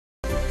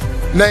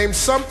Name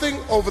something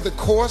over the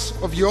course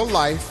of your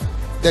life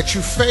that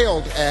you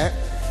failed at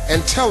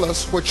and tell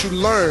us what you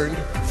learned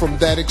from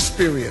that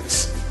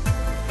experience.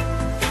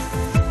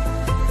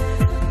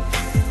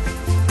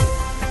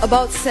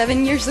 About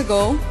 7 years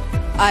ago,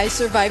 I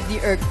survived the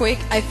earthquake.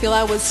 I feel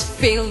I was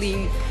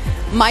failing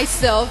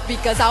myself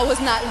because I was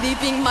not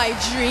living my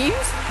dreams.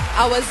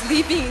 I was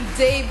living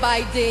day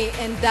by day,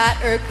 and that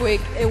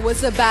earthquake, it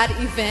was a bad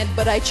event,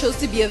 but I chose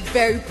to be a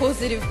very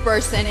positive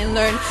person and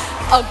learn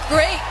a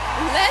great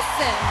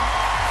lesson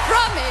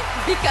from it,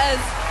 because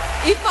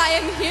if I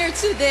am here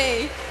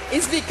today,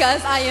 it's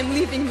because I am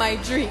living my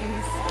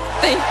dreams.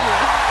 Thank you.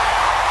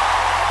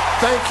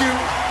 Thank you,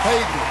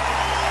 Haiti.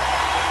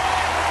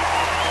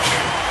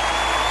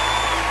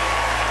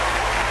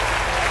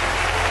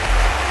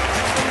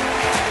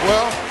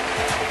 Well,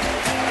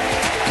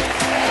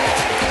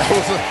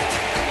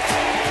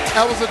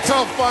 that was a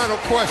tough final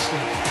question.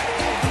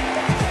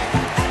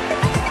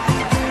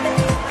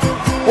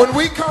 When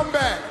we come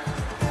back.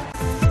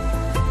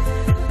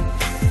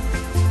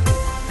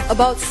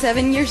 About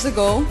 7 years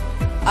ago,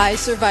 I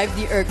survived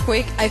the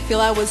earthquake. I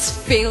feel I was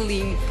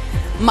failing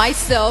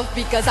myself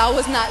because I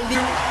was not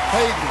living.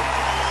 Haiti.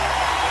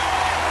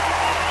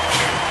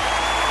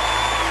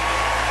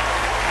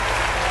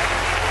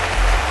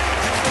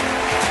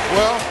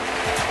 Well,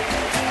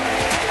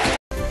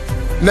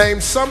 name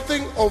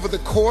something over the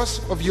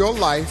course of your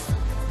life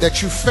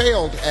that you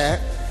failed at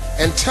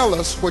and tell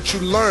us what you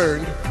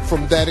learned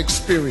from that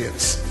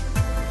experience.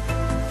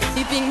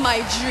 Living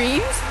my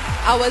dreams.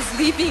 I was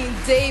living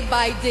day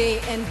by day,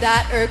 and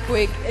that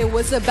earthquake, it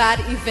was a bad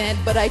event,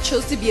 but I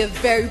chose to be a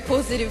very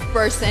positive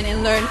person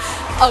and learn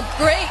a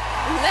great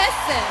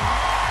lesson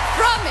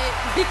from it,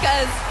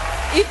 because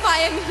if I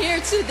am here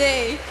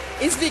today,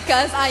 it's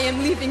because I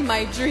am living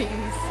my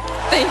dreams.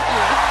 Thank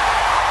you.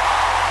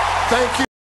 Thank you.